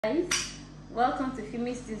Guys, welcome to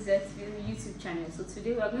Femi's Desserts YouTube channel. So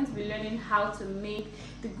today we are going to be learning how to make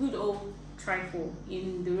the good old trifle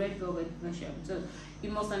in the red velvet version. So you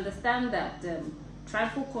must understand that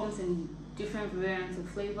trifle comes in different variants of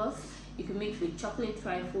flavors. You can make the chocolate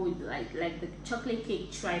trifle, like the chocolate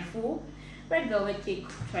cake trifle, red velvet cake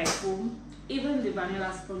trifle, even the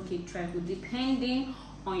vanilla sponge cake trifle, depending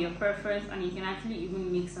on your preference, and you can actually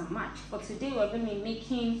even mix and match. For today we're going to be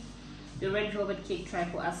making the red velvet cake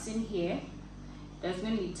trifle as seen here. There's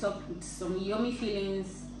going to be topped with some yummy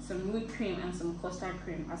fillings, some whipped cream and some custard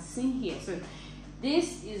cream as seen here. So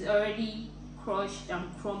this is already crushed and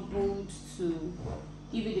crumbled to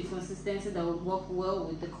give you the consistency that will work well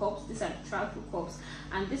with the cups. These are trifle cups,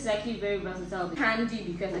 and this is actually very versatile, handy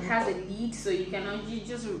because it has a lid, so you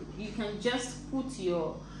can just put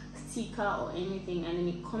your sticker or anything, and then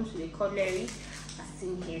it comes with a cutlery as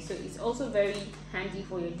seen here. So it's also very handy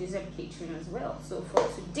for your dessert catering as well. So for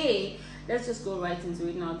today, let's just go right into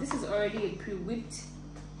it. Now this is already a pre-whipped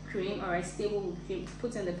cream, or a stable whipped cream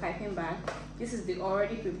put in the piping bag. This is the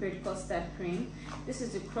already prepared custard cream. This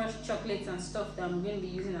is the crushed chocolates and stuff that I'm going to be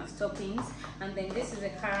using as toppings, and then this is the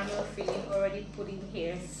caramel filling already put in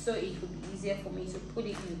here, so it would be easier for me to put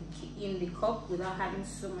it in the cup without having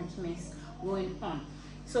so much mess going on.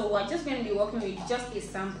 So we're just going to be working with just a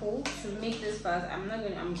sample to make this fast. I'm going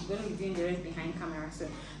to be doing the rest behind camera. So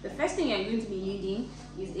the first thing you're going to be needing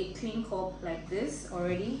is a clean cup like this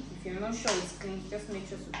already. If you're not sure it's clean, just make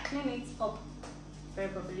sure to clean it up very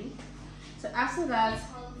properly. So after that,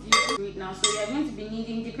 you do it now. So you're going to be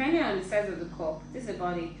needing, depending on the size of the cup, this is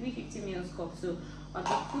about a 350 ml cup. So I'll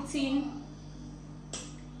be putting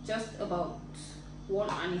just about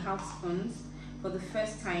 1.5 spoons for the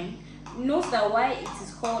first time. Note that why it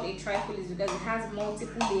is called a trifle is because it has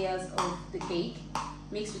multiple layers of the cake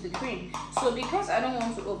mixed with the cream. So because I don't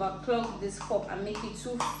want to overclock this cup and make it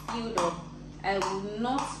too filled up, I will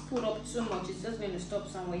not put up too much. It's just going to stop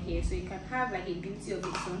somewhere here, so you can have like a beauty of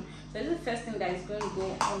its own. So this is the first thing that is going to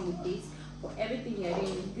go on with this. For everything you're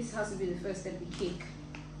doing, this has to be the first step, the cake.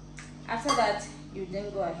 After that, you then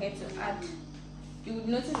go ahead to add. You would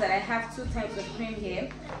notice that I have two types of cream here.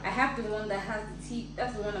 I have the one that has the tea,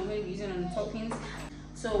 that's the one I'm going to be using on the toppings.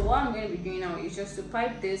 So what I'm going to be doing now is just to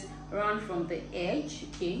pipe this around from the edge,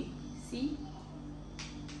 okay? See?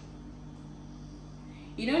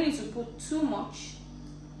 You don't need to put too much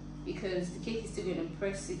because the cake is still going to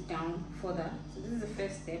press it down further. So this is the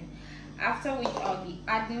first step. After which I'll be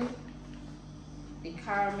adding the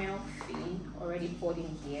caramel filling already poured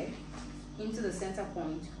in here into the center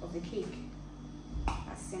point of the cake.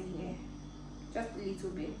 As seen here, just a little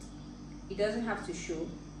bit. It doesn't have to show,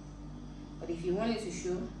 but if you want it to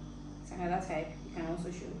show, it's another type, you can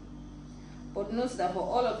also show. But note that for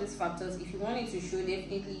all of these factors, if you want it to show,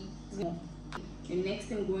 definitely more. The next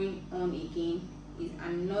thing going on again is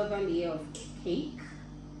another layer of cake.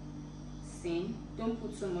 Same, don't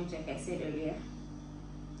put so much like I said earlier.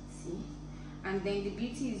 See, and then the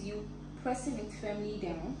beauty is you pressing it firmly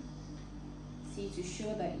down, see, to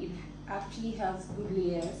show that it actually has good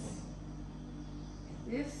layers like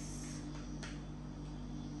this.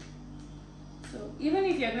 So even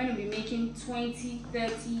if you're going to be making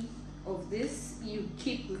 20-30 of this, you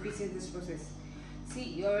keep repeating this process.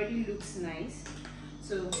 See, it already looks nice.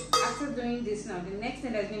 So after doing this now, the next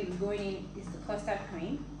thing that's going to be going in is the custard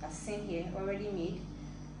cream that's seen here, already made.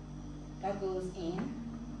 That goes in,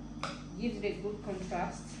 gives it a good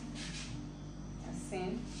contrast as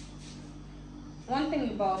seen. One thing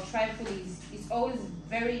about trifle is it's always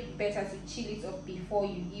very better to chill it up before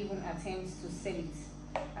you even attempt to sell it,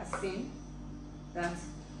 as seen that.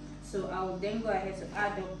 So I will then go ahead to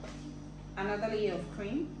add up another layer of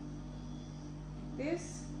cream,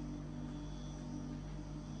 this,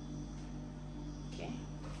 okay,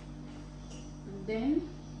 and then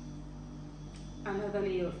another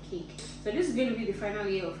layer of cake. So this is going to be the final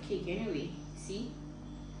layer of cake anyway. See,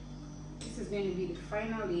 this is going to be the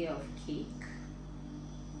final layer of cake.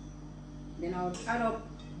 Then I'll add up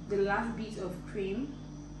the last bit of cream,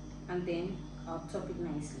 and then I'll top it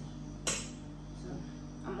nicely. So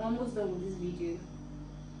I'm almost done with this video.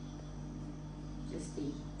 Just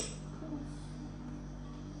stay close.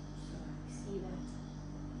 So see that?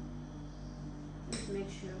 Just make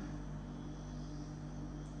sure.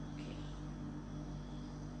 Okay.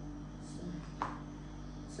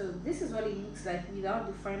 So this is what it looks like without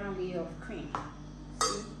the final layer of cream.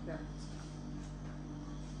 See that?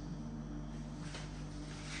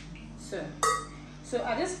 So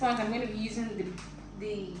at this point, I'm going to be using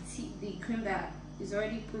the cream that is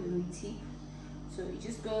already put in the tip. So it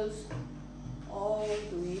just goes all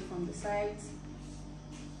the way from the sides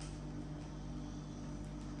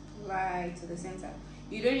right to the center.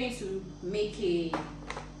 You don't need to make an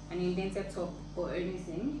indented top or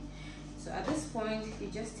anything. So at this point, you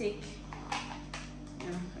just take,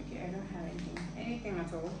 okay, I don't have anything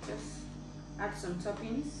at all. Just add some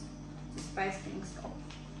toppings to spice things up.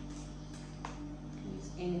 Use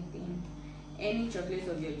anything, any chocolate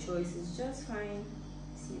of your choice is just fine.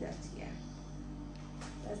 See that? Yeah,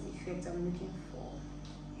 that's the effect I'm looking for.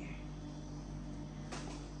 Yeah.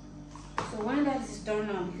 So when that is done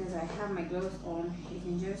now, because I have my gloves on, you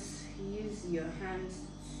can just use your hands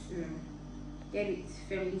to get it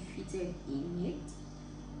firmly fitted in it.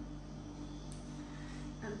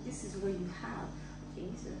 And this is what you have. Okay,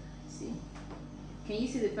 so see, can you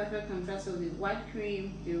see the perfect contrast of the white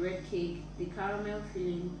cream, the red cake, the caramel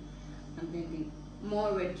filling, and then the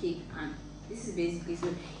more red cake? And this is basically, so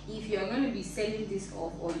if you are going to be selling this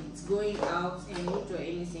off or it's going out and root or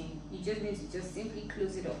anything, you just need to just simply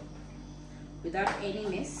close it up without any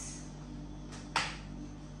mess.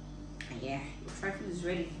 And yeah, your trifle is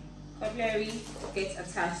ready. Cutlery gets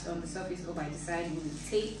attached on the surface or by the side with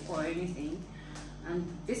tape or anything. And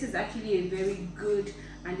this is actually a very good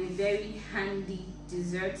and a very handy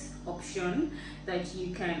dessert option that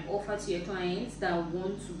you can offer to your clients that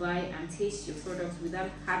want to buy and taste your products without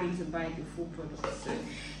having to buy the full product. So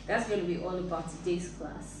that's going to be all about today's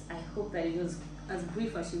class. I hope that it was as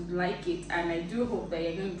brief as you like it, and I do hope that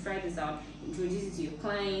you're going to try this out, introduce it to your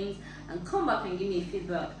clients, and come back and give me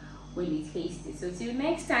feedback when you taste it. So till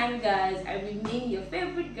next time, guys, I remain your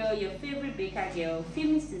favorite girl, your favorite baker girl,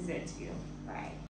 Famous Dessert Girl. Bye.